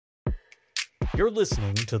You're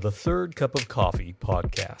listening to the Third Cup of Coffee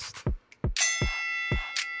podcast.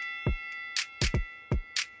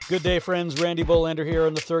 Good day, friends. Randy Bolander here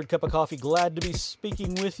on the Third Cup of Coffee. Glad to be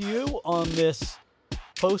speaking with you on this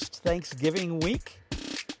post-Thanksgiving week.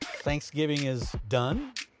 Thanksgiving is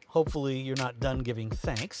done. Hopefully you're not done giving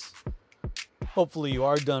thanks. Hopefully you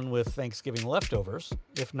are done with Thanksgiving leftovers.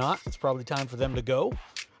 If not, it's probably time for them to go,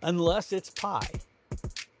 unless it's pie.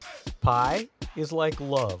 Pie is like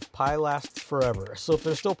love. Pie lasts forever. So if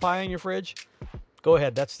there's still pie in your fridge, go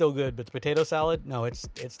ahead. That's still good. But the potato salad, no, it's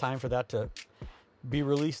time for that to be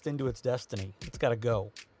released into its destiny. It's got to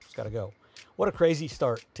go. It's got to go. What a crazy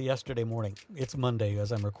start to yesterday morning. It's Monday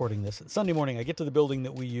as I'm recording this. It's Sunday morning. I get to the building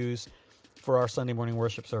that we use for our Sunday morning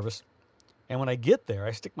worship service. And when I get there,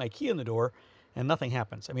 I stick my key in the door and nothing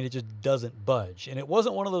happens. I mean, it just doesn't budge. And it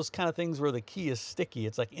wasn't one of those kind of things where the key is sticky.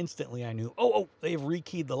 It's like instantly I knew, they've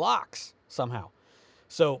rekeyed the locks somehow.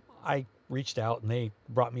 So I reached out and they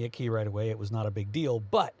brought me a key right away. It was not a big deal.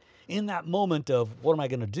 But in that moment of what am I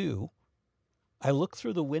going to do, I look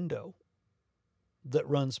through the window that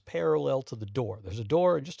runs parallel to the door. There's a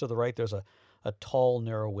door, and just to the right, there's a tall,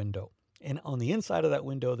 narrow window. And on the inside of that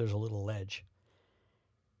window, there's a little ledge.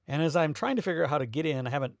 And as I'm trying to figure out how to get in,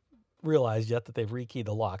 I haven't realized yet that they've rekeyed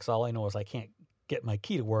the locks. All I know is I can't get my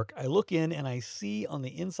key to work. I look in and I see on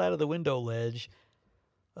the inside of the window ledge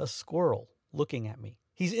a squirrel looking at me.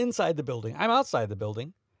 He's inside the building. I'm outside the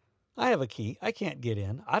building. I have a key. I can't get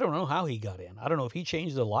in. I don't know how he got in. I don't know if he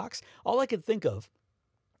changed the locks. All I could think of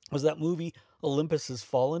was that movie Olympus Has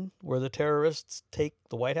Fallen, where the terrorists take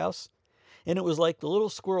the White House. And it was like the little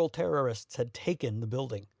squirrel terrorists had taken the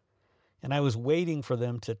building. And I was waiting for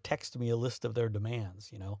them to text me a list of their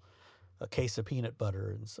demands, a case of peanut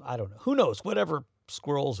butter. And so, I don't know. Who knows? Whatever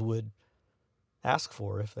squirrels would ask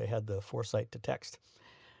for if they had the foresight to text.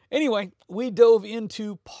 Anyway, we dove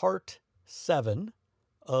into part 7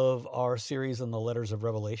 of our series on the letters of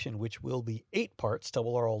Revelation, which will be 8 parts till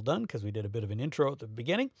we're all done because we did a bit of an intro at the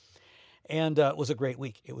beginning. And it was a great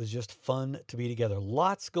week. It was just fun to be together.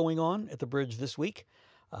 Lots going on at the bridge this week.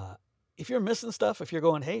 If you're missing stuff, if you're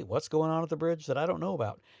going, hey, what's going on at the bridge that I don't know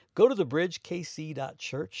about, go to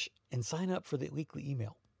thebridgekc.church and sign up for the weekly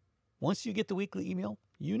email. Once you get the weekly email,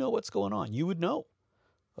 you know what's going on. You would know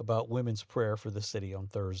about women's prayer for the city on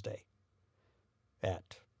Thursday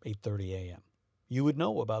at 8:30 a.m. You would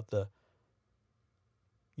know about the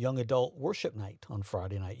young adult worship night on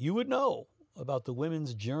Friday night. You would know about the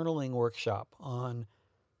women's journaling workshop on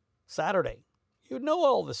Saturday. You would know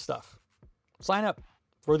all this stuff. Sign up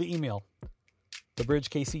for the email,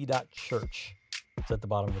 thebridgekc.church. It's at the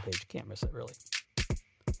bottom of the page. Can't miss it, really.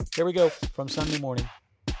 Here we go from Sunday morning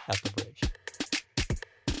at the bridge.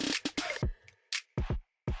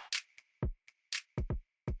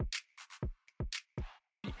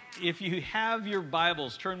 If you have your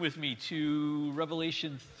Bibles, turn with me to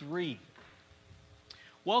Revelation 3.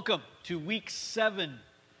 Welcome to week 7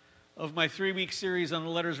 of my 3-week series on the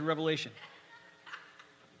letters of Revelation.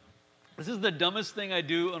 This is the dumbest thing I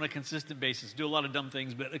do on a consistent basis. Do a lot of dumb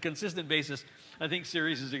things, but a consistent basis, I think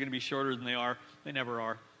series are going to be shorter than they are. They never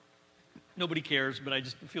are. Nobody cares, but I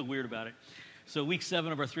just feel weird about it. So week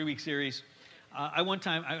 7 of our 3-week series. I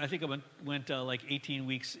think I went like 18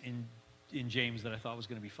 weeks in James that I thought was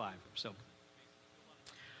going to be 5. So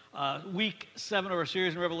week 7 of our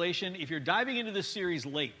series in Revelation. If you're diving into this series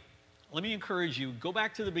late, let me encourage you, go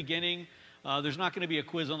back to the beginning. There's not going to be a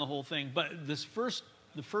quiz on the whole thing, but the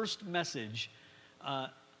first message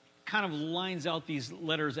kind of lines out these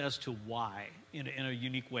letters as to why in a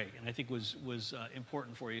unique way, and I think was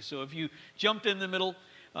important for you. So if you jumped in the middle,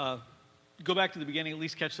 go back to the beginning, at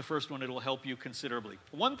least catch the first one. It'll help you considerably.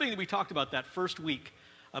 One thing that we talked about that first week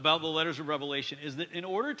about the letters of Revelation is that in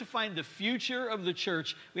order to find the future of the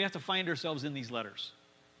church, we have to find ourselves in these letters.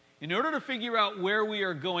 In order to figure out where we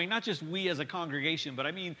are going, not just we as a congregation, but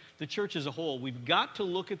I mean the church as a whole, we've got to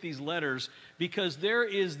look at these letters because there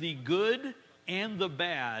is the good and the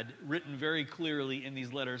bad written very clearly in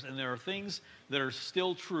these letters, and there are things that are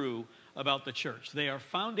still true about the church. They are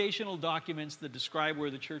foundational documents that describe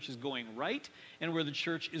where the church is going right and where the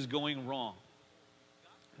church is going wrong.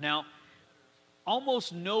 Now,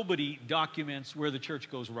 almost nobody documents where the church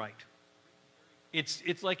goes right.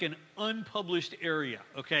 It's like an unpublished area,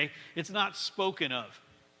 okay? It's not spoken of.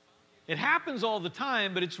 It happens all the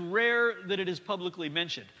time, but it's rare that it is publicly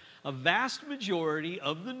mentioned. A vast majority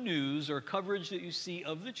of the news or coverage that you see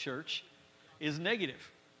of the church is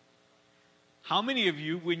negative. How many of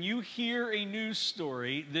you, when you hear a news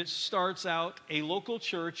story that starts out a local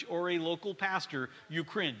church or a local pastor, you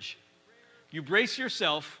cringe? You brace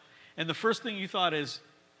yourself, and the first thing you thought is,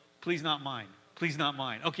 please not mine. Please not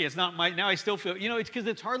mine. Okay, it's not mine. Now I still feel, it's because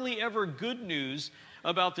it's hardly ever good news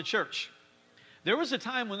about the church. There was a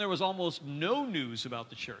time when there was almost no news about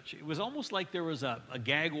the church. It was almost like there was a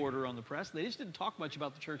gag order on the press. They just didn't talk much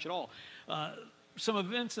about the church at all. Some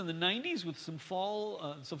events in the 90s with some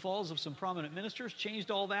falls of some prominent ministers changed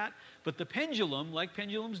all that. But the pendulum, like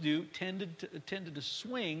pendulums do, tended to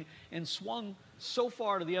swing and swung so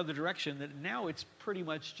far to the other direction that now it's pretty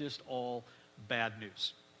much just all bad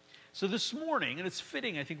news. So this morning, and it's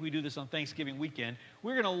fitting, I think we do this on Thanksgiving weekend,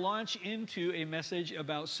 we're going to launch into a message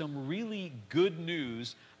about some really good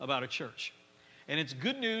news about a church. And it's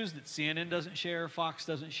good news that CNN doesn't share, Fox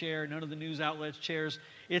doesn't share, none of the news outlets shares.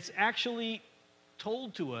 It's actually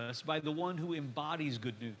told to us by the one who embodies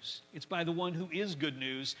good news. It's by the one who is good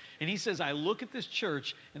news. And he says, I look at this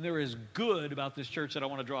church, and there is good about this church that I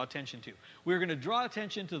want to draw attention to. We're going to draw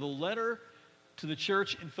attention to the letter to the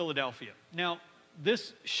church in Philadelphia. Now,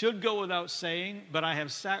 this should go without saying, but I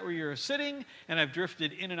have sat where you're sitting, and I've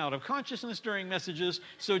drifted in and out of consciousness during messages,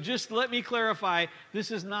 so just let me clarify,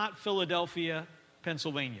 this is not Philadelphia,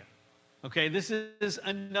 Pennsylvania. Okay, this is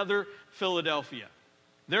another Philadelphia.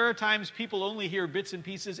 There are times people only hear bits and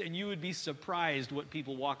pieces, and you would be surprised what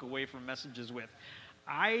people walk away from messages with.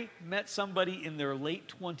 I met somebody in their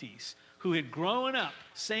late 20s who had grown up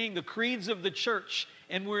saying the creeds of the church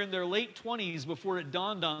and were in their late 20s before it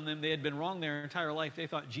dawned on them they had been wrong their entire life. They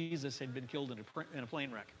thought Jesus had been killed in a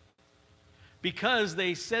plane wreck because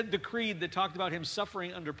they said the creed that talked about him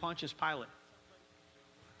suffering under Pontius Pilate.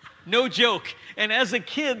 No joke. And as a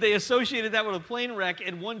kid, they associated that with a plane wreck,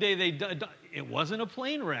 and one day it wasn't a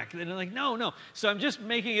plane wreck. And they're like, no. So I'm just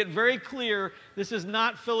making it very clear, this is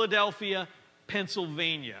not Philadelphia,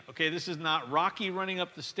 Pennsylvania. Okay, this is not Rocky running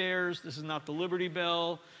up the stairs. This is not the Liberty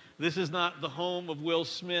Bell. This is not the home of Will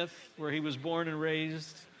Smith, where he was born and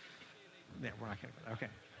raised. Yeah, we're not going to. Okay.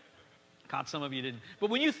 Caught some of you didn't.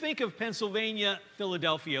 But when you think of Pennsylvania,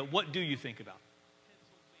 Philadelphia, what do you think about?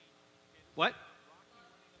 What?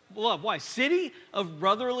 Love. Why? City of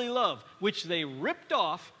brotherly love, which they ripped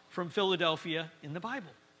off from Philadelphia in the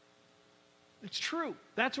Bible. It's true.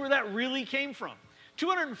 That's where that really came from.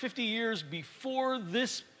 250 years before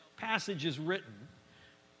this passage is written,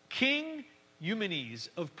 King Eumenes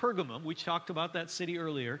of Pergamum, we talked about that city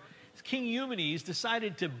earlier, King Eumenes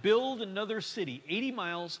decided to build another city 80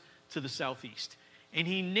 miles to the southeast. And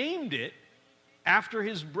he named it after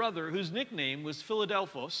his brother, whose nickname was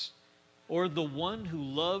Philadelphos, or the one who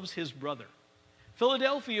loves his brother.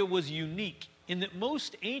 Philadelphia was unique in that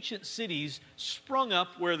most ancient cities sprung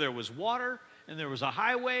up where there was water, and there was a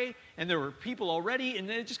highway, and there were people already, and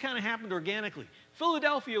it just kind of happened organically.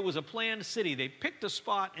 Philadelphia was a planned city. They picked a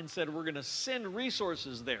spot and said, we're going to send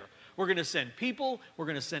resources there. We're going to send people, we're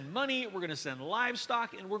going to send money, we're going to send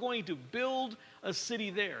livestock, and we're going to build a city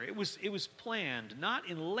there. It was planned, not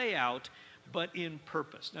in layout, but in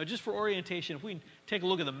purpose. Now, just for orientation, if we take a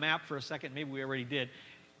look at the map for a second, maybe we already did,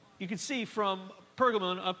 you can see from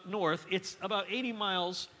Pergamon up north, it's about 80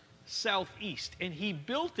 miles southeast, and he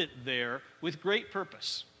built it there with great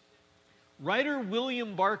purpose. Writer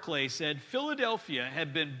William Barclay said Philadelphia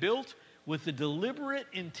had been built with the deliberate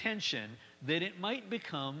intention that it might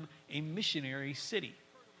become a missionary city.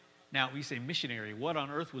 Now, we say missionary. What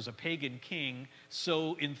on earth was a pagan king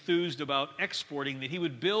so enthused about exporting that he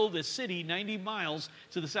would build a city 90 miles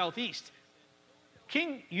to the southeast?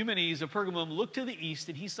 King Eumenes of Pergamum looked to the east,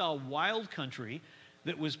 and he saw wild country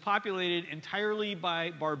that was populated entirely by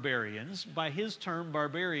barbarians. By his term,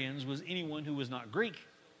 barbarians was anyone who was not Greek.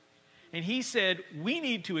 And he said, we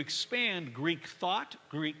need to expand Greek thought,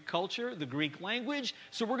 Greek culture, the Greek language,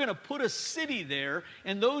 so we're going to put a city there,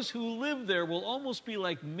 and those who live there will almost be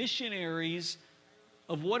like missionaries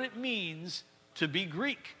of what it means to be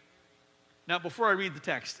Greek. Now, before I read the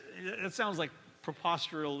text, it sounds like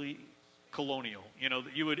preposterously colonial,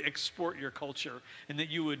 that you would export your culture and that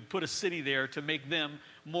you would put a city there to make them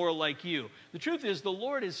more like you. The truth is, the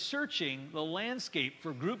Lord is searching the landscape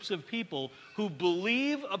for groups of people who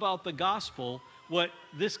believe about the gospel what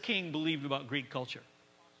this king believed about Greek culture.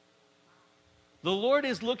 The Lord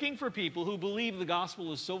is looking for people who believe the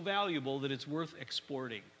gospel is so valuable that it's worth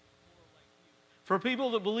exporting. For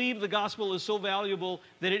people that believe the gospel is so valuable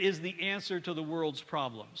that it is the answer to the world's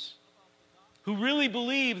problems. Who really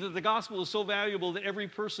believe that the gospel is so valuable that every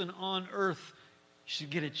person on earth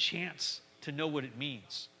should get a chance to know what it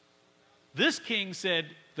means. This king said,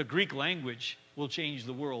 the Greek language will change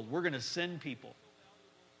the world. We're going to send people.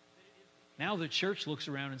 Now the church looks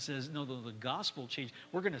around and says, no, the gospel changed.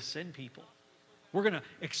 We're going to send people. We're going to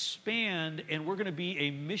expand, and we're going to be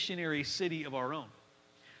a missionary city of our own.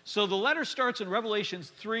 So the letter starts in Revelation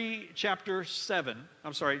chapter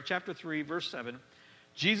 3, verse 7.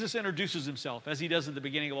 Jesus introduces himself, as he does at the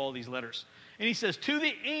beginning of all these letters. And he says, to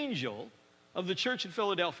the angel of the church in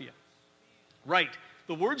Philadelphia, write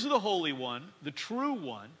the words of the Holy One, the true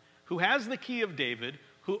one, who has the key of David,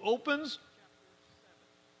 who opens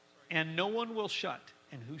and no one will shut,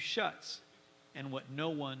 and who shuts and what no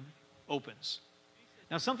one opens.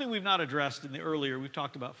 Now, something we've not addressed in the earlier, we've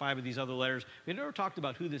talked about 5 of these other letters. We've never talked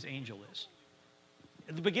about who this angel is.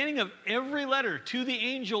 At the beginning of every letter, to the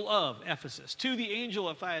angel of Ephesus, to the angel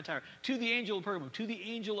of Thyatira, to the angel of Pergamum, to the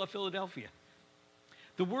angel of Philadelphia.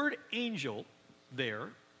 The word angel there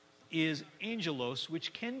is angelos,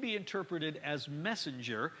 which can be interpreted as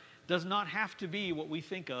messenger, does not have to be what we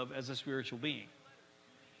think of as a spiritual being.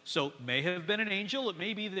 So it may have been an angel. It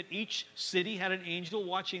may be that each city had an angel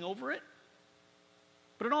watching over it.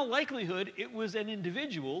 But in all likelihood, it was an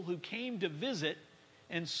individual who came to visit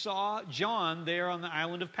and saw John there on the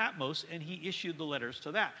island of Patmos, and he issued the letters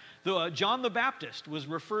to that. John the Baptist was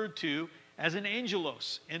referred to as an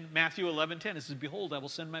angelos in Matthew 11:10. It says, behold, I will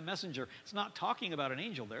send my messenger. It's not talking about an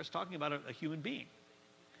angel there. It's talking about a human being.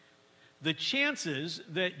 The chances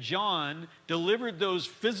that John delivered those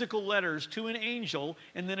physical letters to an angel,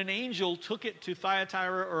 and then an angel took it to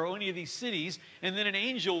Thyatira or any of these cities, and then an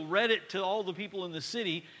angel read it to all the people in the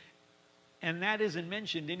city, and that isn't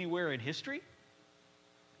mentioned anywhere in history,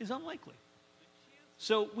 is unlikely.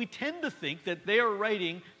 So we tend to think that they are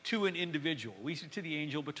writing to an individual. We say to the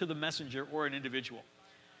angel, but to the messenger or an individual.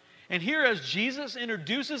 And here, as Jesus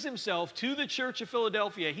introduces himself to the church of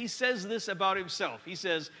Philadelphia, he says this about himself. He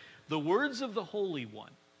says, the words of the Holy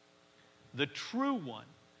One, the true one,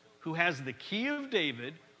 who has the key of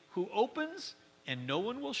David, who opens and no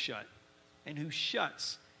one will shut, and who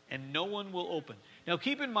shuts and no one will open. Now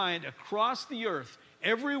keep in mind, across the earth,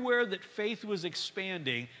 everywhere that faith was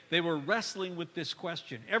expanding, they were wrestling with this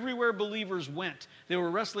question. Everywhere believers went, they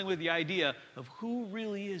were wrestling with the idea of who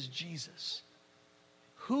really is Jesus?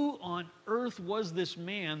 Who on earth was this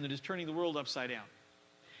man that is turning the world upside down?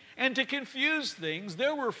 And to confuse things,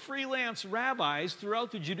 there were freelance rabbis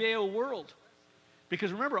throughout the Judeo world.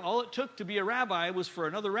 Because remember, all it took to be a rabbi was for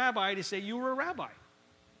another rabbi to say you were a rabbi.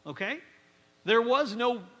 Okay? There was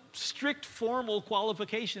no strict formal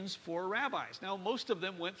qualifications for rabbis. Now, most of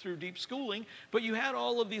them went through deep schooling, but you had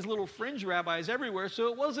all of these little fringe rabbis everywhere, so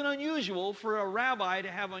it wasn't unusual for a rabbi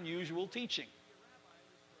to have unusual teaching.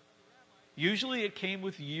 Usually it came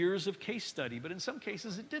with years of case study, but in some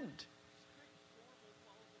cases it didn't.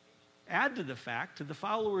 Add to the fact that the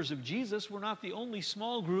followers of Jesus were not the only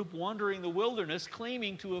small group wandering the wilderness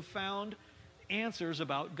claiming to have found answers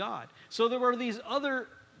about God. So there were these other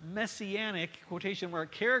messianic, quotation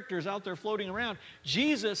mark, characters out there floating around.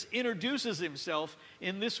 Jesus introduces himself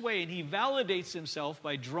in this way, and he validates himself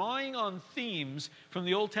by drawing on themes from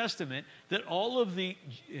the Old Testament that all of the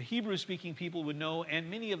Hebrew-speaking people would know, and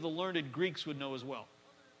many of the learned Greeks would know as well.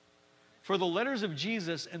 For the letters of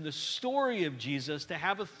Jesus and the story of Jesus to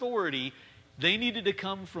have authority, they needed to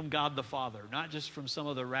come from God the Father, not just from some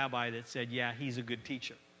other rabbi that said, yeah, he's a good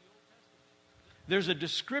teacher. There's a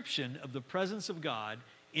description of the presence of God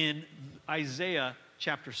in Isaiah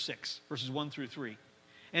chapter 6, verses 1 through 3.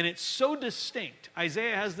 And it's so distinct.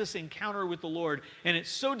 Isaiah has this encounter with the Lord, and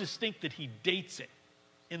it's so distinct that he dates it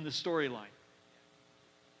in the storyline.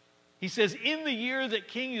 He says, in the year that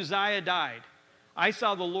King Uzziah died, I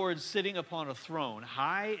saw the Lord sitting upon a throne,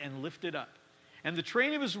 high and lifted up, and the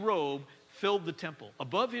train of his robe filled the temple.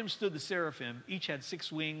 Above him stood the seraphim. Each had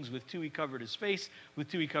 6 wings. With 2 he covered his face,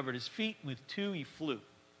 with 2 he covered his feet, and with 2 he flew.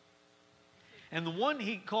 And the one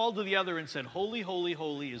he called to the other and said, holy, holy,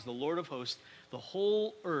 holy is the Lord of hosts. The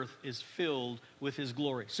whole earth is filled with his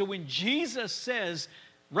glory. So when Jesus says,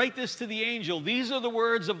 write this to the angel, these are the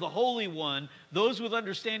words of the Holy One, those with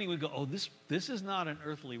understanding would go, oh, this is not an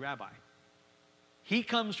earthly rabbi. He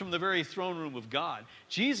comes from the very throne room of God.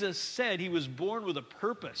 Jesus said he was born with a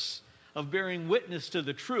purpose of bearing witness to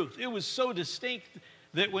the truth. It was so distinct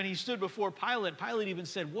that when he stood before Pilate, Pilate even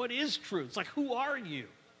said, what is truth? It's like, who are you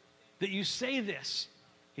that you say this?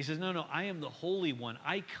 He says, no, I am the Holy One.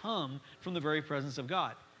 I come from the very presence of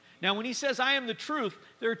God. Now, when he says, I am the truth,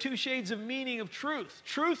 there are 2 shades of meaning of truth.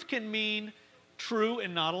 Truth can mean true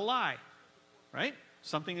and not a lie, right?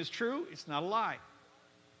 Something is true, it's not a lie.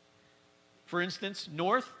 For instance,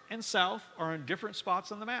 north and south are in different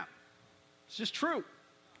spots on the map. It's just true.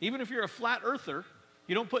 Even if you're a flat earther,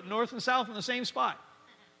 you don't put north and south in the same spot.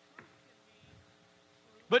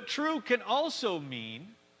 But true can also mean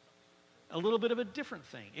a little bit of a different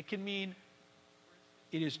thing. It can mean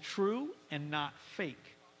it is true and not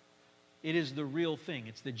fake. It is the real thing.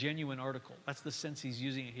 It's the genuine article. That's the sense he's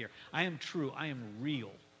using it here. I am true. I am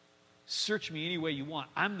real. Search me any way you want.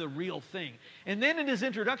 I'm the real thing. And then in his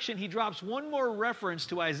introduction, he drops one more reference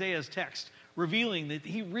to Isaiah's text, revealing that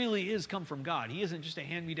he really is come from God. He isn't just a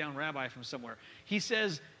hand-me-down rabbi from somewhere. He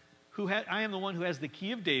says, I am the one who has the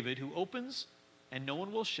key of David, who opens and no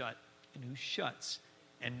one will shut, and who shuts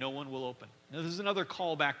and no one will open. Now, this is another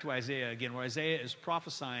call back to Isaiah again, where Isaiah is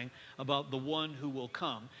prophesying about the one who will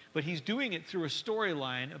come. But he's doing it through a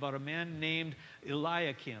storyline about a man named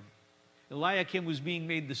Eliakim. Eliakim was being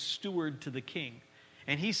made the steward to the king.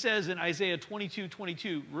 And he says in Isaiah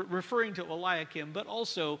 22:22, referring to Eliakim, but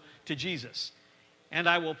also to Jesus, and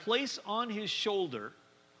I will place on his shoulder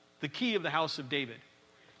the key of the house of David.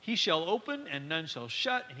 He shall open and none shall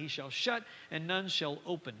shut, and he shall shut and none shall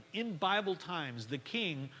open. In Bible times, the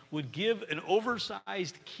king would give an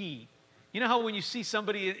oversized key. You know how when you see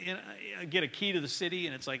somebody get a key to the city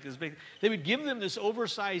and it's like this big, they would give them this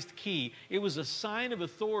oversized key. It was a sign of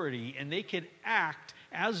authority, and they could act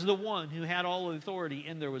as the one who had all the authority,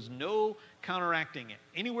 and there was no counteracting it.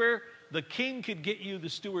 Anywhere the king could get you, the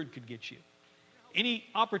steward could get you. Any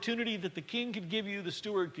opportunity that the king could give you, the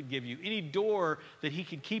steward could give you. Any door that he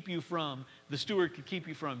could keep you from, the steward could keep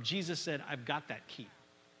you from. Jesus said, I've got that key.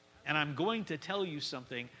 And I'm going to tell you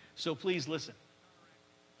something, so please listen.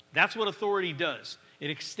 That's what authority does. It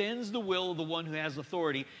extends the will of the one who has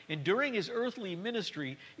authority. And during his earthly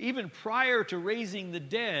ministry, even prior to raising the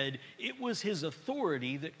dead, it was his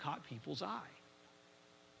authority that caught people's eye.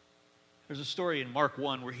 There's a story in Mark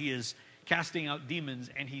 1 where he is casting out demons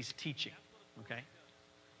and he's teaching. Okay?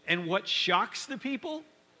 And what shocks the people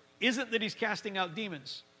isn't that he's casting out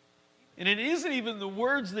demons. And it isn't even the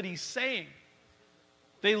words that he's saying.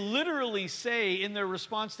 They literally say in their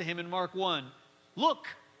response to him in Mark 1, look,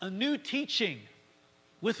 a new teaching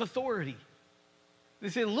with authority. They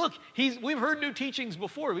say, look, we've heard new teachings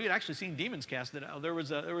before. We had actually seen demons cast it out. There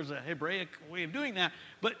was a Hebraic way of doing that.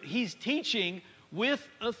 But he's teaching with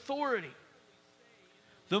authority.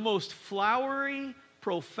 The most flowery,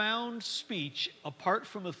 profound speech apart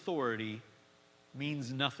from authority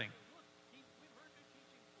means nothing.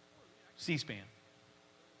 C-SPAN.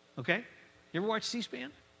 Okay? You ever watch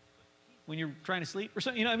C-SPAN? When you're trying to sleep or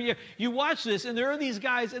something? You know, I mean, you watch this, and there are these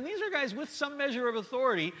guys, and these are guys with some measure of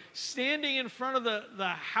authority, standing in front of the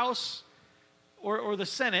House or the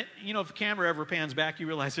Senate. You know, if the camera ever pans back, you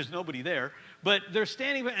realize there's nobody there. But they're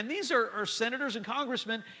standing, and these are senators and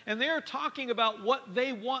congressmen, and they're talking about what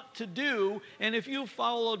they want to do. And if you've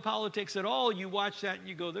followed politics at all, you watch that and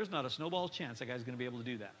you go, there's not a snowball's chance that guy's going to be able to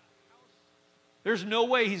do that. There's no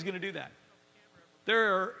way he's going to do that.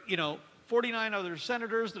 There are, 49 other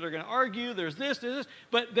senators that are going to argue. There's this,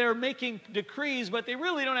 but they're making decrees, but they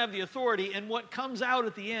really don't have the authority. And what comes out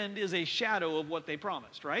at the end is a shadow of what they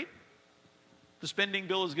promised, right? The spending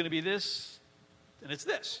bill is going to be this, and it's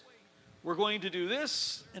this. We're going to do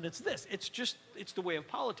this, and it's this. It's the way of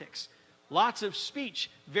politics. Lots of speech,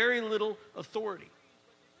 very little authority.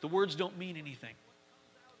 The words don't mean anything.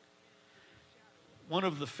 One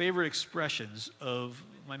of the favorite expressions of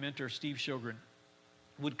my mentor, Steve Sjogren,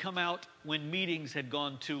 would come out when meetings had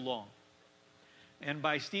gone too long. And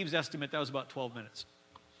by Steve's estimate, that was about 12 minutes.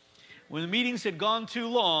 When the meetings had gone too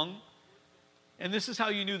long, and this is how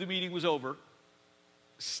you knew the meeting was over,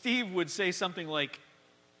 Steve would say something like,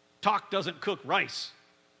 talk doesn't cook rice.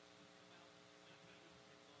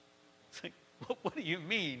 It's like, what do you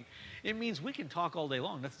mean? It means we can talk all day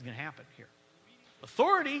long. Nothing's going to happen here.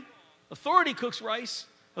 Authority cooks rice.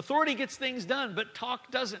 Authority gets things done, but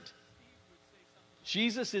talk doesn't.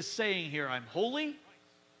 Jesus is saying here, I'm holy.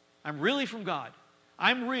 I'm really from God.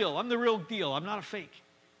 I'm real. I'm the real deal. I'm not a fake.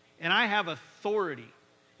 And I have authority.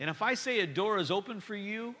 And if I say a door is open for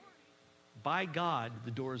you, by God,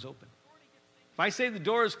 the door is open. If I say the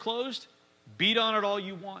door is closed, beat on it all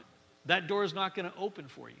you want. That door is not going to open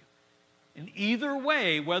for you. And either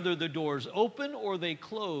way, whether the doors open or they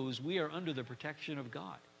close, we are under the protection of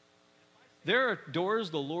God. There are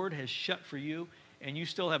doors the Lord has shut for you, and you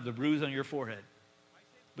still have the bruise on your forehead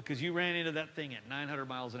because you ran into that thing at 900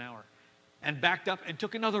 miles an hour and backed up and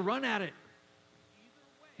took another run at it.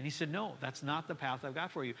 And he said, no, that's not the path I've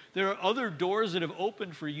got for you. There are other doors that have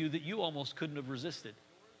opened for you that you almost couldn't have resisted.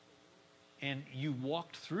 And you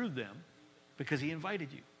walked through them because he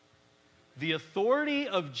invited you. The authority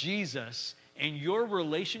of Jesus and your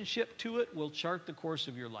relationship to it will chart the course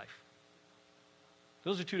of your life.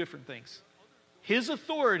 Those are two different things. His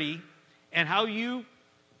authority and how you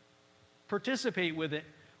participate with it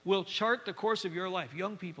will chart the course of your life.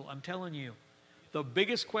 Young people, I'm telling you, the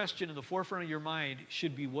biggest question in the forefront of your mind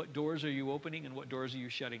should be, what doors are you opening and what doors are you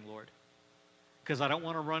shutting, Lord? because I don't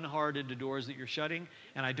want to run hard into doors that you're shutting,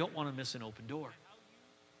 and I don't want to miss an open door.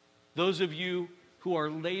 Those of you who are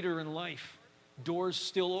later in life, doors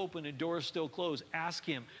still open and doors still close, ask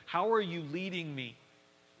him, how are you leading me?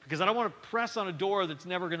 Because I don't want to press on a door that's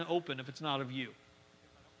never going to open if it's not of you.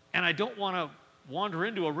 And I don't want to wander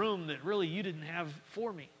into a room that really you didn't have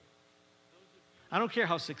for me. I don't care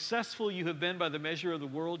how successful you have been by the measure of the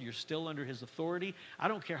world, you're still under his authority. I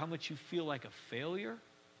don't care how much you feel like a failure,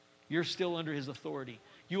 you're still under his authority.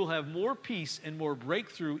 You will have more peace and more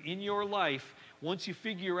breakthrough in your life once you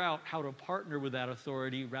figure out how to partner with that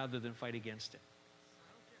authority rather than fight against it.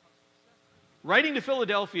 Writing to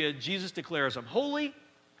Philadelphia, Jesus declares, I'm holy,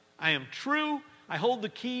 I am true, I hold the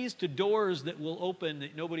keys to doors that will open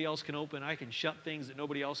that nobody else can open. I can shut things that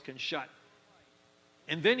nobody else can shut.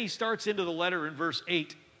 And then he starts into the letter in verse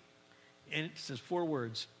 8, and it says 4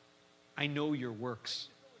 words, I know your works.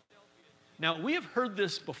 Now, we have heard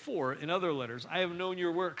this before in other letters, I have known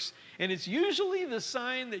your works. And it's usually the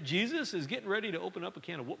sign that Jesus is getting ready to open up a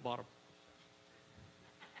can of whoop bottom.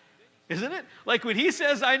 Isn't it? Like when he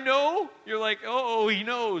says, I know, you're like, oh, he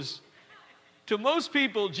knows. To most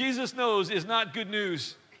people, Jesus knows is not good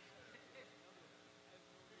news.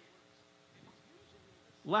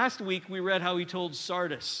 Last week, we read how he told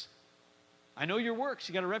Sardis, I know your works.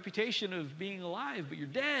 You got a reputation of being alive, but you're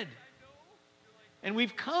dead. And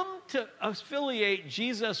we've come to affiliate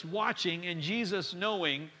Jesus watching and Jesus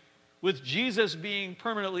knowing with Jesus being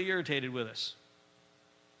permanently irritated with us.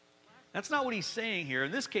 That's not what he's saying here.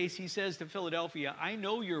 In this case, he says to Philadelphia, I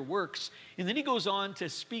know your works. And then he goes on to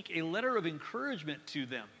speak a letter of encouragement to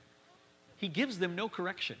them. He gives them no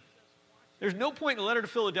correction. There's no point in the letter to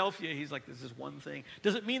Philadelphia, he's like, this is one thing.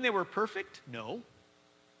 Does it mean they were perfect? No.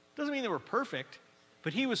 Doesn't mean they were perfect.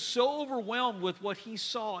 But he was so overwhelmed with what he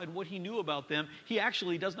saw and what he knew about them, he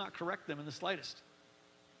actually does not correct them in the slightest.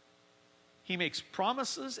 He makes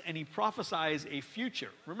promises and he prophesies a future.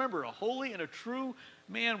 Remember, a holy and a true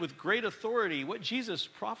man with great authority, what Jesus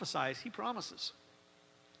prophesies, he promises.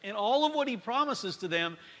 And all of what he promises to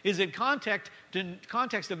them is in context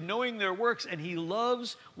of knowing their works, and he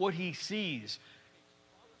loves what he sees.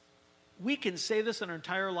 We can say this in our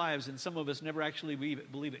entire lives, and some of us never actually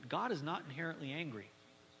believe it. God is not inherently angry.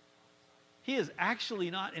 He is actually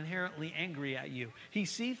not inherently angry at you. He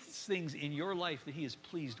sees things in your life that he is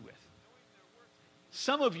pleased with.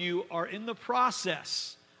 Some of you are in the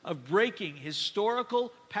process of breaking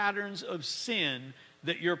historical patterns of sin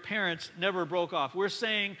that your parents never broke off. We're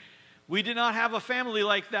saying, we did not have a family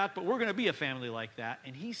like that, but we're going to be a family like that.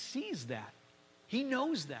 And he sees that. He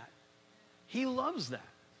knows that. He loves that.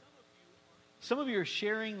 Some of you are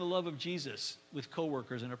sharing the love of Jesus with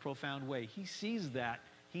coworkers in a profound way. He sees that.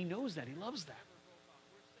 He knows that. He loves that.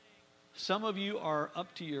 Some of you are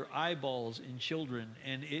up to your eyeballs in children,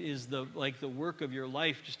 and it is like the work of your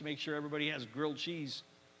life just to make sure everybody has grilled cheese.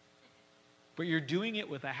 But you're doing it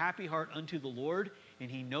with a happy heart unto the Lord,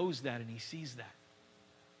 and he knows that and he sees that.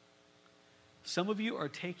 Some of you are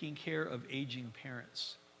taking care of aging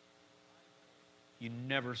parents. You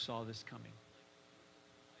never saw this coming.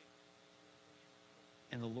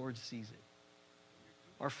 And the Lord sees it.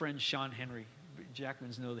 Our friend Sean Henry,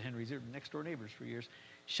 Jackmans know the Henrys, they're next door neighbors for years.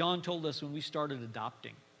 Sean told us when we started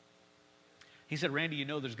adopting, he said, Randy, you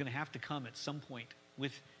know there's going to have to come at some point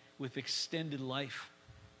with extended life.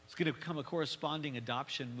 It's going to become a corresponding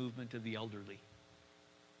adoption movement of the elderly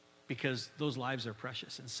because those lives are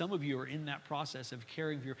precious. And some of you are in that process of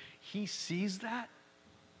caring for he sees that.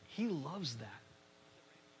 He loves that.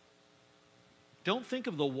 Don't think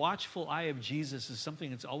of the watchful eye of Jesus as something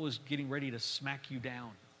that's always getting ready to smack you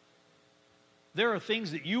down. There are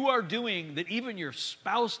things that you are doing that even your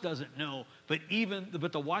spouse doesn't know, but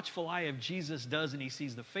the watchful eye of Jesus does, and he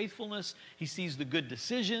sees the faithfulness, he sees the good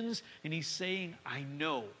decisions, and he's saying, I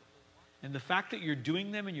know. And the fact that you're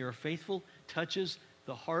doing them and you're faithful touches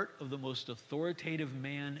the heart of the most authoritative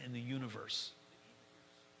man in the universe.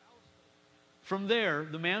 From there,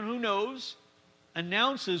 the man who knows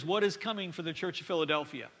announces what is coming for the Church of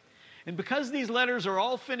Philadelphia. And because these letters are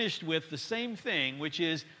all finished with the same thing, which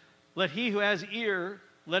is, let he who has ear,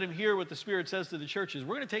 let him hear what the Spirit says to the churches.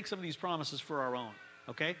 We're going to take some of these promises for our own,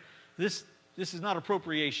 okay? This is not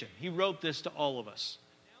appropriation. He wrote this to all of us.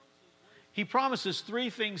 He promises 3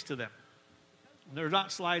 things to them. There are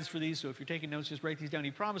not slides for these, so if you're taking notes, just write these down.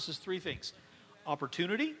 He promises 3 things: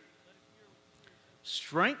 opportunity,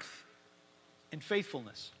 strength, and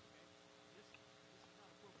faithfulness.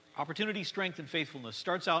 Opportunity, strength, and faithfulness.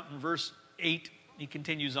 Starts out in verse 8. He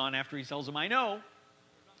continues on after he tells them, I know.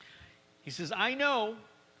 He says, I know.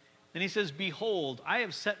 Then he says, behold, I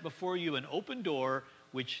have set before you an open door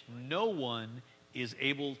which no one is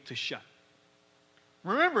able to shut.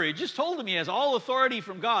 Remember, he just told them he has all authority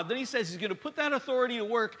from God. Then he says he's going to put that authority to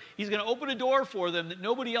work. He's going to open a door for them that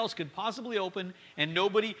nobody else could possibly open and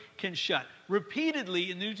nobody can shut. Repeatedly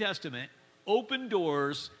in the New Testament, open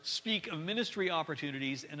doors speak of ministry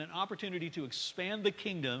opportunities and an opportunity to expand the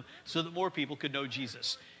kingdom so that more people could know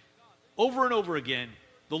Jesus. Over and over again,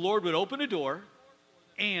 the Lord would open a door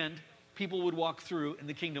and people would walk through and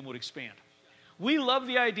the kingdom would expand. We love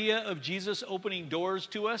the idea of Jesus opening doors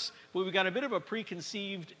to us, but we've got a bit of a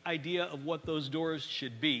preconceived idea of what those doors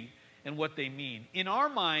should be and what they mean. In our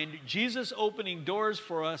mind, Jesus opening doors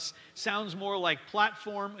for us sounds more like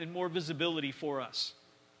platform and more visibility for us.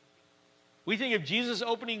 We think of Jesus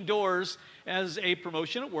opening doors as a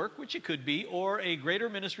promotion at work, which it could be, or a greater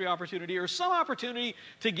ministry opportunity, or some opportunity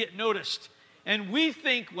to get noticed. And we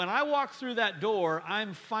think when I walk through that door,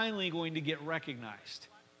 I'm finally going to get recognized.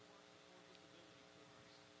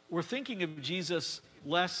 We're thinking of Jesus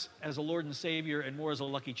less as a Lord and Savior and more as a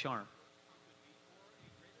lucky charm.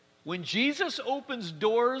 When Jesus opens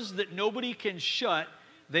doors that nobody can shut,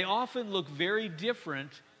 they often look very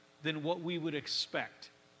different than what we would expect.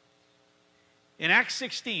 In Acts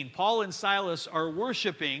 16, Paul and Silas are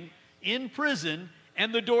worshiping in prison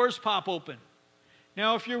and the doors pop open.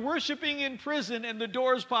 Now, if you're worshiping in prison and the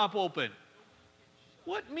doors pop open,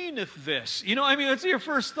 what meaneth this? That's your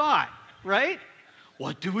first thought, right?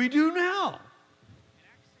 What do we do now?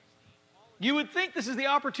 You would think this is the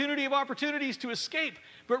opportunity of opportunities to escape,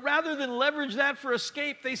 but rather than leverage that for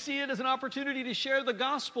escape, they see it as an opportunity to share the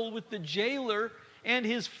gospel with the jailer and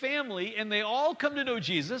his family, and they all come to know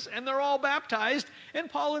Jesus, and they're all baptized, and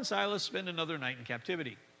Paul and Silas spend another night in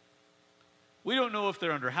captivity. We don't know if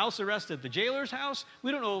they're under house arrest at the jailer's house.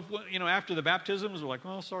 We don't know if, after the baptisms, we're like,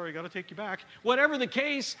 oh, sorry, got to take you back. Whatever the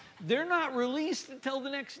case, they're not released until the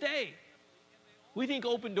next day. We think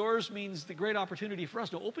open doors means the great opportunity for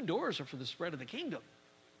us. No, open doors are for the spread of the kingdom.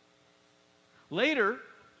 Later,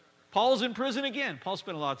 Paul's in prison again. Paul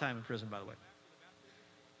spent a lot of time in prison, by the way.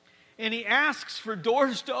 And he asks for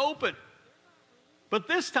doors to open. But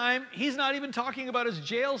this time, he's not even talking about his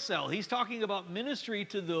jail cell. He's talking about ministry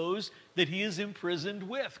to those that he is imprisoned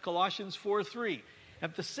with. Colossians 4:3.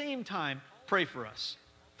 At the same time, pray for us,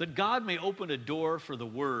 that God may open a door for the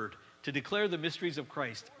word to declare the mysteries of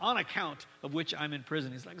Christ, on account of which I'm in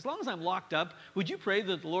prison. He's like, as long as I'm locked up, would you pray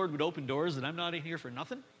that the Lord would open doors, that I'm not in here for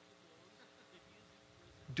nothing?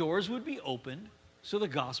 Doors would be opened so the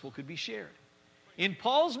gospel could be shared. In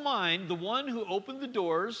Paul's mind, the one who opened the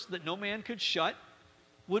doors that no man could shut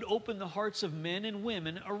would open the hearts of men and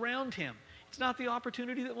women around him. It's not the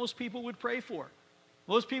opportunity that most people would pray for.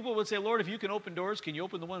 Most people would say, Lord, if you can open doors, can you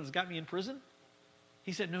open the one that's got me in prison?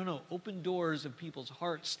 He said, no, open doors of people's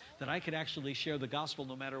hearts that I could actually share the gospel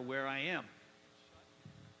no matter where I am.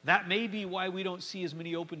 That may be why we don't see as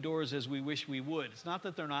many open doors as we wish we would. It's not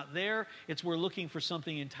that they're not there, it's we're looking for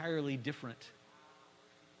something entirely different.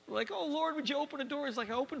 We're like, oh, Lord, would you open a door? He's like,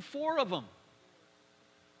 I opened 4 of them.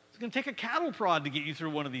 It's going to take a cattle prod to get you through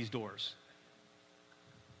one of these doors.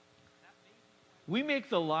 We make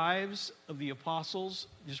the lives of the apostles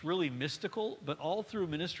just really mystical, but all through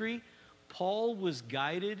ministry, Paul was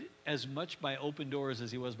guided as much by open doors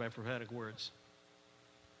as he was by prophetic words.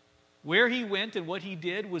 Where he went and what he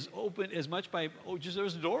did was open as much by, just there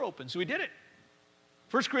was a door open, so he did it.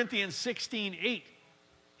 1 Corinthians 16:8.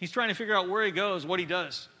 He's trying to figure out where he goes, what he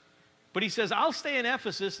does. But he says, I'll stay in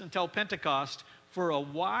Ephesus until Pentecost, for a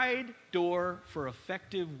wide door for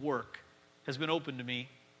effective work has been opened to me,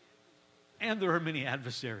 and there are many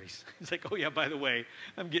adversaries. He's like, oh yeah, by the way,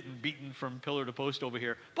 I'm getting beaten from pillar to post over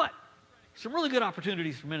here. But some really good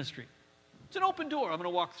opportunities for ministry. It's an open door. I'm going to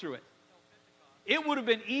walk through it. It would have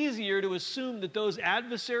been easier to assume that those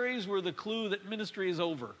adversaries were the clue that ministry is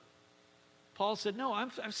over. Paul said, no,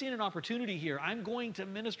 I've seen an opportunity here. I'm going to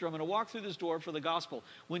minister. I'm going to walk through this door for the gospel.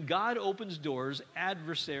 When God opens doors,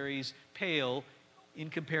 adversaries pale in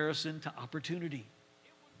comparison to opportunity.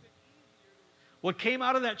 What came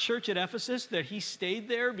out of that church at Ephesus, that he stayed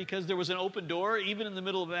there because there was an open door, even in the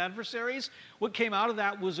middle of adversaries, what came out of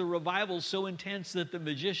that was a revival so intense that the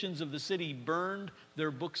magicians of the city burned their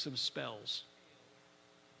books of spells.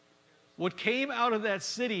 What came out of that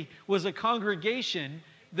city was a congregation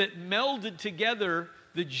that melded together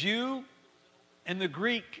the Jew and the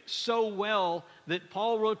Greek so well that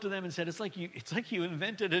Paul wrote to them and said, it's like you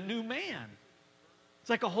invented a new man. It's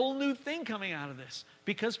like a whole new thing coming out of this,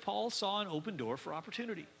 because Paul saw an open door for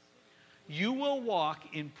opportunity. You will walk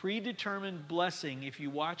in predetermined blessing if you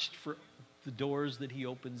watched for the doors that he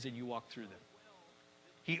opens and you walk through them.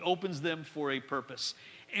 He opens them for a purpose.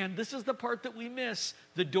 And this is the part that we miss.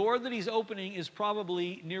 The door that he's opening is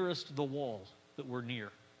probably nearest the wall that we're near.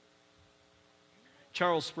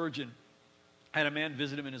 Charles Spurgeon had a man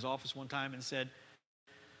visit him in his office one time and said,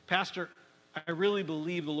 "Pastor, I really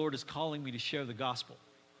believe the Lord is calling me to share the gospel.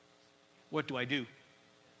 What do I do?"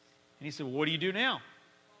 And he said, "Well, what do you do now?"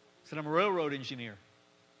 He said, "I'm a railroad engineer."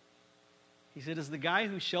 He said, "Is the guy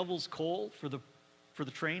who shovels coal for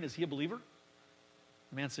the train, is he a believer?"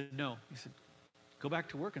 The man said, "No." He said, "Go back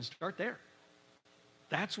to work and start there.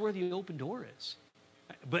 That's where the open door is.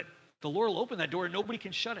 But the Lord will open that door and nobody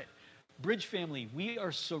can shut it." Bridge family, we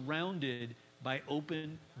are surrounded by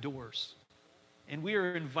open doors. And we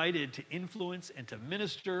are invited to influence and to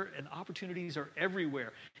minister, and opportunities are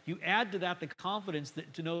everywhere. You add to that the confidence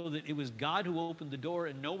to know that it was God who opened the door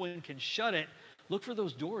and no one can shut it. Look for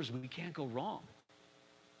those doors when we can't go wrong.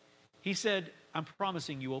 He said, "I'm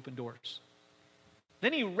promising you open doors."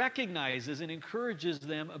 Then he recognizes and encourages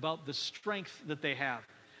them about the strength that they have.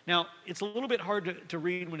 Now, it's a little bit hard to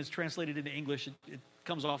read when it's translated into English. It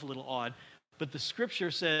comes off a little odd. But the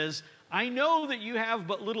scripture says, "I know that you have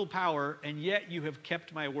but little power, and yet you have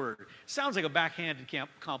kept my word." Sounds like a backhanded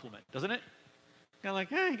compliment, doesn't it? Kind of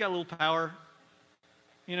like, you got a little power.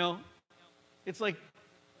 You know, it's like,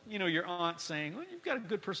 your aunt saying, "Well, you've got a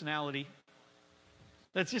good personality."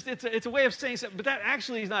 That's just, it's a way of saying something, but that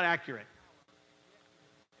actually is not accurate.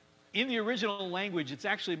 In the original language, it's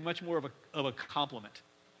actually much more of a compliment,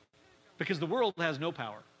 because the world has no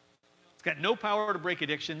power. It's got no power to break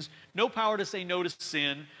addictions, no power to say no to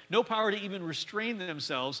sin, no power to even restrain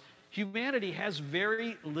themselves. Humanity has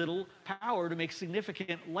very little power to make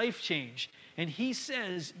significant life change. And he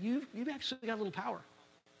says, you've actually got a little power.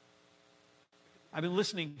 I've been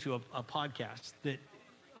listening to a podcast that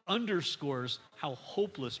underscores how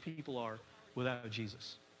hopeless people are without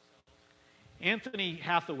Jesus. Anthony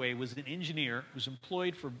Hathaway was an engineer who was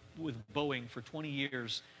employed with Boeing for 20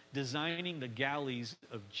 years, designing the galleys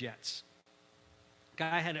of jets.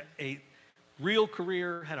 Guy had a real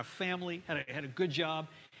career, had a family, had a good job,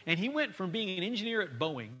 and he went from being an engineer at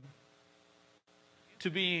Boeing to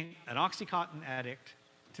being an Oxycontin addict,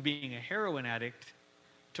 to being a heroin addict,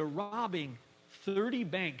 to robbing 30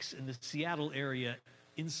 banks in the Seattle area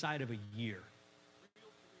inside of a year.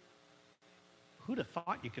 Who'd have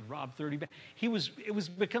thought you could rob 30 banks? It was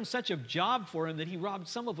become such a job for him that he robbed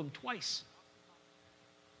some of them twice.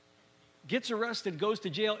 Gets arrested, goes to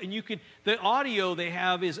jail, and the audio they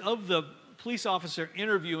have is of the police officer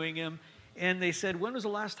interviewing him, and they said, "When was the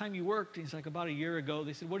last time you worked?" He's like, "About a year ago."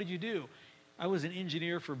 They said, "What did you do?" "I was an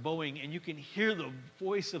engineer for Boeing," and you can hear the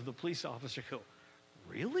voice of the police officer go,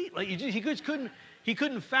 "Really?" Like he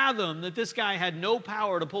couldn't fathom that this guy had no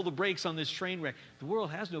power to pull the brakes on this train wreck. The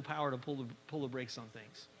world has no power to pull the brakes on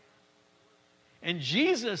things. And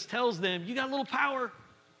Jesus tells them, you got a little power.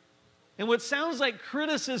 And what sounds like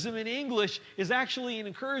criticism in English is actually an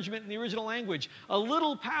encouragement in the original language. A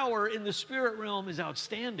little power in the spirit realm is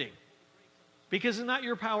outstanding, because it's not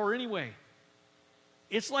your power anyway.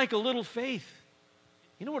 It's like a little faith.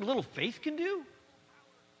 You know what a little faith can do?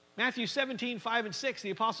 Matthew 17:5-6,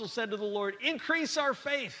 the apostles said to the Lord, "Increase our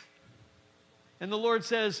faith." And the Lord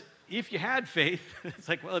says, if you had faith, it's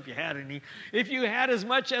like, well, if you had as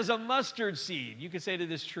much as a mustard seed, you could say to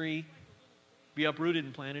this tree, be uprooted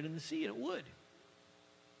and planted in the sea, and it would.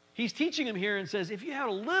 He's teaching him here and says, if you had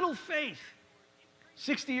a little faith,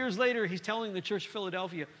 60 years later, he's telling the church of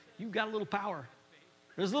Philadelphia, you've got a little power.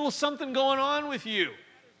 There's a little something going on with you.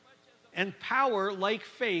 And power, like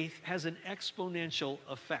faith, has an exponential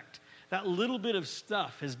effect. That little bit of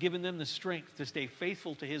stuff has given them the strength to stay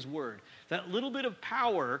faithful to his word. That little bit of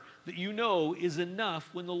power that you know is enough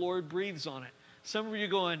when the Lord breathes on it. Some of you are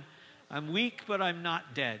going, I'm weak, but I'm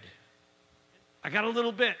not dead. I got a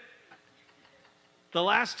little bit. The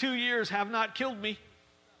last 2 years have not killed me.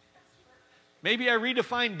 Maybe I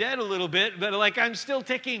redefined dead a little bit, but like I'm still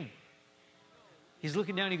ticking. He's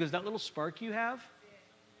looking down, he goes, that little spark you have?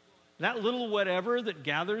 That little whatever that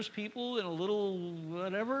gathers people in a little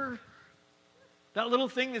whatever? That little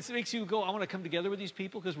thing that makes you go, I want to come together with these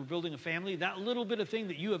people because we're building a family? That little bit of thing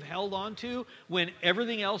that you have held on to when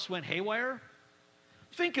everything else went haywire?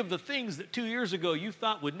 Think of the things that 2 years ago you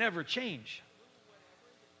thought would never change.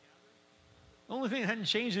 The only thing that hadn't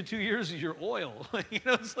changed in 2 years is your oil.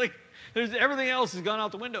 It's like everything else has gone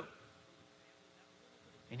out the window.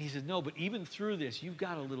 And he said, no, but even through this, you've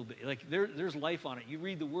got a little bit. Like there's life on it. You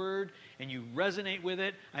read the word and you resonate with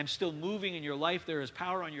it. I'm still moving in your life. There is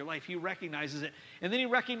power on your life. He recognizes it. And then he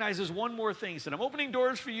recognizes one more thing. He said, I'm opening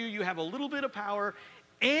doors for you. You have a little bit of power.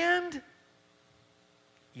 And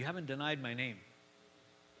you haven't denied my name.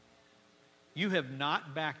 You have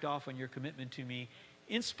not backed off on your commitment to me,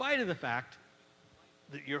 in spite of the fact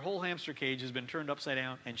that your whole hamster cage has been turned upside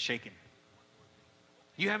down and shaken.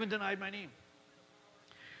 You haven't denied my name.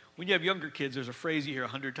 When you have younger kids, there's a phrase you hear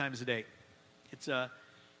 100 times a day. It's,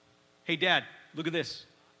 hey, Dad, look at this.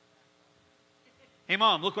 Hey,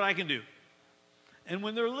 Mom, look what I can do. And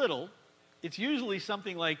when they're little, it's usually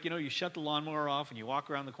something like, you shut the lawnmower off and you walk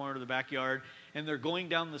around the corner of the backyard and they're going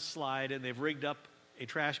down the slide and they've rigged up a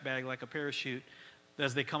trash bag like a parachute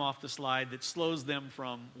as they come off the slide that slows them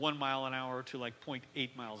from 1 mile an hour to like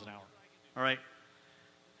 0.8 miles an hour. All right?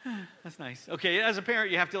 That's nice. Okay, as a parent,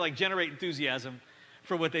 you have to like generate enthusiasm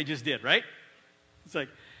for what they just did, right? It's like,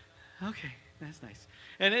 okay, that's nice.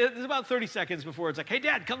 And it's about 30 seconds before it's like, hey,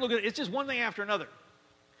 Dad, come look at it. It's just one thing after another.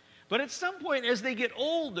 But at some point, as they get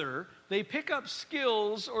older, they pick up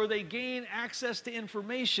skills or they gain access to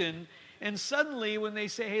information, and suddenly when they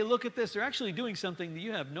say, hey, look at this, they're actually doing something that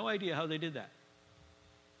you have no idea how they did that.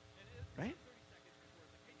 Right?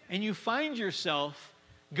 And you find yourself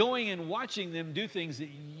going and watching them do things that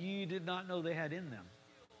you did not know they had in them.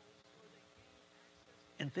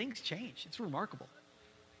 And things change. It's remarkable.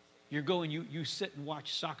 You're going, you sit and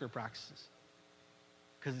watch soccer practices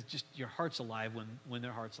because it's just your heart's alive when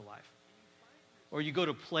their heart's alive. Or you go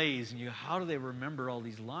to plays and how do they remember all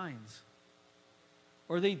these lines?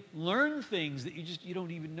 Or they learn things that you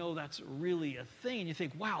don't even know that's really a thing. And you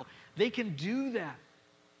think, wow, they can do that.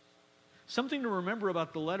 Something to remember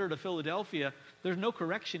about the letter to Philadelphia, there's no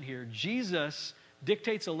correction here. Jesus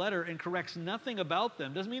dictates a letter and corrects nothing about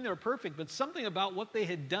them. Doesn't mean they're perfect, but something about what they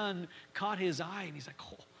had done caught his eye. And he's like,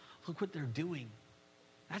 oh, look what they're doing.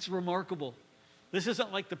 That's remarkable. This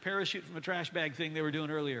isn't like the parachute from a trash bag thing they were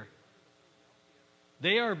doing earlier.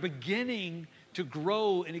 They are beginning to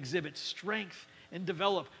grow and exhibit strength and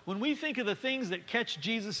develop. When we think of the things that catch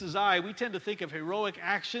Jesus' eye, we tend to think of heroic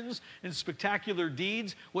actions and spectacular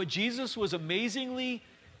deeds. What Jesus was amazingly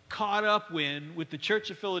caught up with the church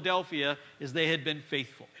of Philadelphia is they had been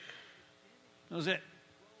faithful. That was it.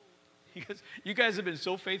 Because you guys have been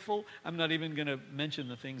so faithful, I'm not even going to mention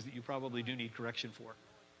the things that you probably do need correction for.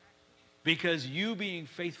 Because you being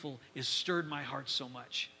faithful has stirred my heart so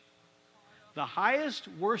much. The highest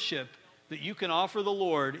worship that you can offer the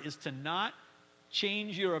Lord is to not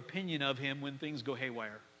change your opinion of Him when things go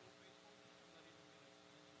haywire.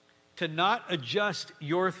 To not adjust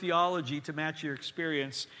your theology to match your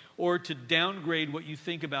experience or to downgrade what you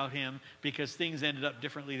think about Him because things ended up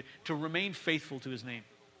differently. To remain faithful to His name.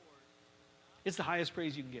 It's the highest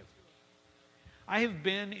praise you can give. I have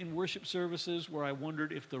been in worship services where I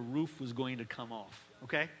wondered if the roof was going to come off,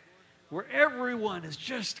 okay? Where everyone is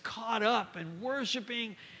just caught up and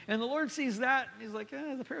worshiping, and the Lord sees that, and He's like,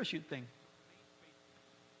 the parachute thing.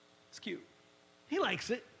 It's cute. He likes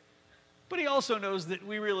it. But He also knows that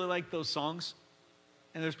we really like those songs.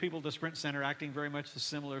 And there's people at the Sprint Center acting very much the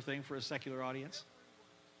similar thing for a secular audience.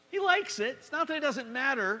 He likes it. It's not that it doesn't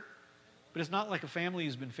matter, but it's not like a family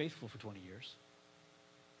who's been faithful for 20 years.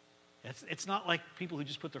 It's not like people who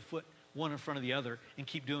just put their foot one in front of the other and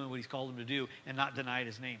keep doing what He's called them to do and not deny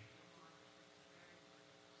His name.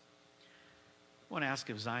 I want to ask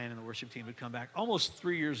if Zion and the worship team would come back. Almost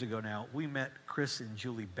 3 years ago now, we met Chris and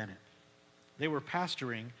Julie Bennett. They were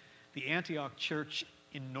pastoring the Antioch Church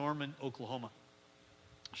in Norman, Oklahoma.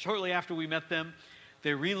 Shortly after we met them,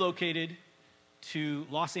 they relocated to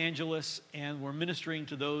Los Angeles and were ministering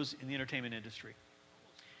to those in the entertainment industry.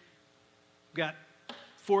 We've got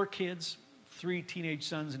 4 kids, 3 teenage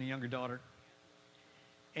sons and a younger daughter.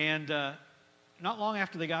 And not long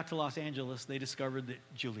after they got to Los Angeles, they discovered that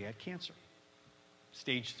Julie had cancer.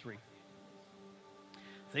 Stage 3.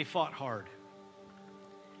 They fought hard.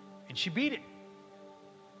 And she beat it.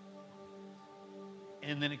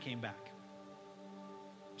 And then it came back.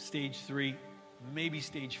 Stage 3, maybe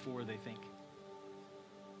stage 4, they think.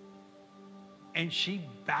 And she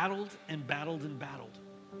battled and battled and battled.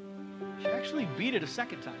 She actually beat it a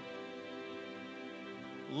second time.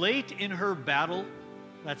 Late in her battle,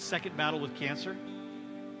 that second battle with cancer,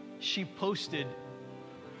 she posted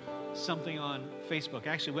something on Facebook.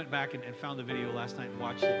 I actually went back and found the video last night and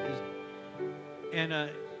watched it. And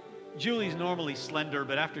Julie's normally slender,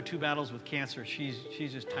 but after 2 battles with cancer, she's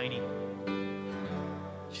just tiny.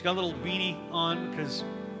 She's got a little beanie on because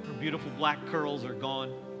her beautiful black curls are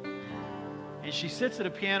gone. And she sits at a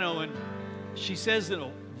piano and she says in a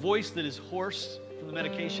voice that is hoarse from the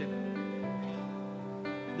medication,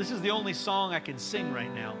 "This is the only song I can sing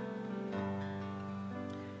right now."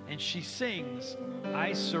 And she sings,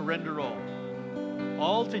 "I surrender all.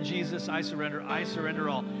 All to Jesus, I surrender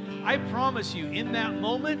all." I promise you, in that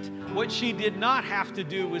moment, what she did not have to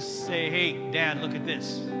do was say, "Hey, Dad, look at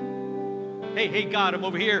this. Hey, God, I'm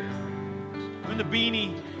over here. I'm in the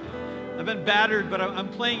beanie. I've been battered, but I'm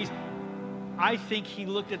playing." I think he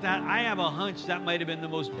looked at that. I have a hunch that might have been the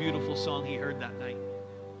most beautiful song he heard that night.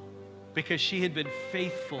 because she had been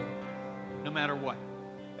faithful no matter what.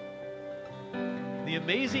 The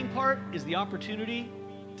amazing part is the opportunity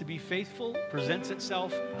to be faithful presents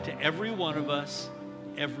itself to every one of us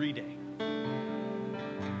every day.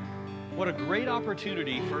 What a great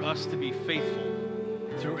opportunity for us to be faithful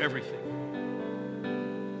through everything.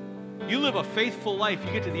 You live a faithful life,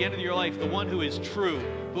 you get to the end of your life, the one who is true,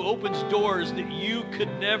 who opens doors that you could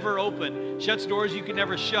never open, shuts doors you could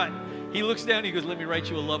never shut. He looks down and he goes, let me write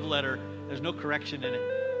you a love letter. There's no correction in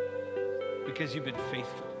it because you've been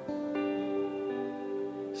faithful.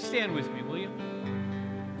 Stand with me, will you?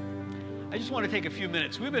 I just want to take a few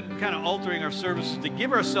minutes. We've been kind of altering our services to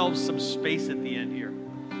give ourselves some space at the end here.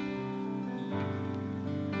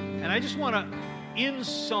 And I just want to, in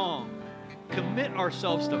song, commit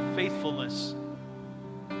ourselves to faithfulness,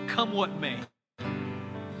 come what may.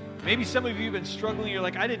 Maybe some of you have been struggling. You're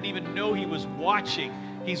like, I didn't even know he was watching.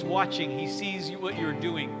 He's watching. He sees what you're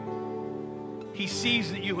doing. He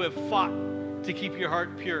sees that you have fought to keep your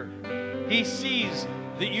heart pure. He sees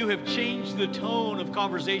that you have changed the tone of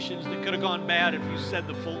conversations that could have gone bad if you said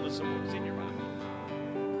the fullness of what was in your mouth.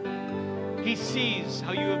 He sees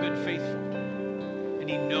how you have been faithful, and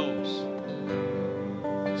he knows.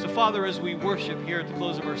 So, Father, as we worship here at the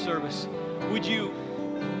close of our service, would you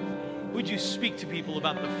speak to people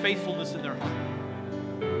about the faithfulness in their heart?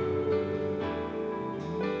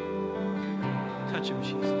 Touch him,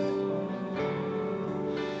 Jesus.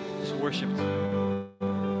 Just worship him.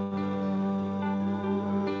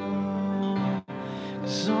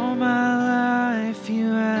 'Cause all my life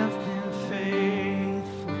you have been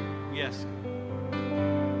faithful. Yes.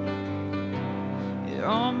 Yeah,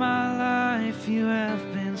 all my life you have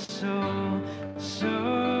been so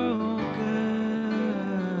good.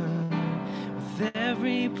 With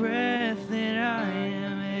every breath that I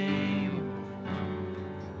am able,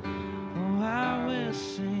 oh, I will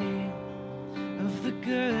sing of the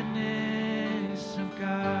goodness of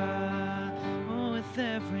God. Oh, with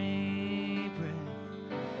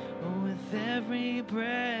every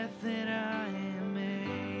breath that I am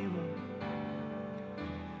able,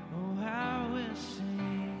 oh, I will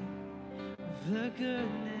sing of the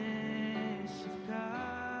goodness of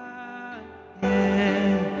God.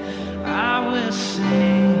 Yeah, I will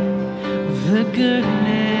sing of the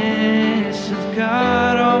goodness of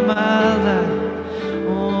God all my life.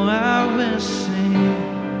 Oh, I will sing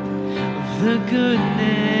of the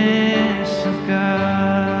goodness of God.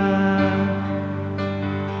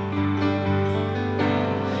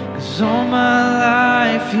 All my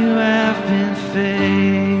life you have been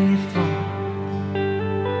faithful,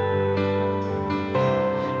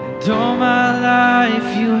 and all my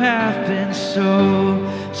life you have been so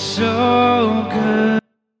good.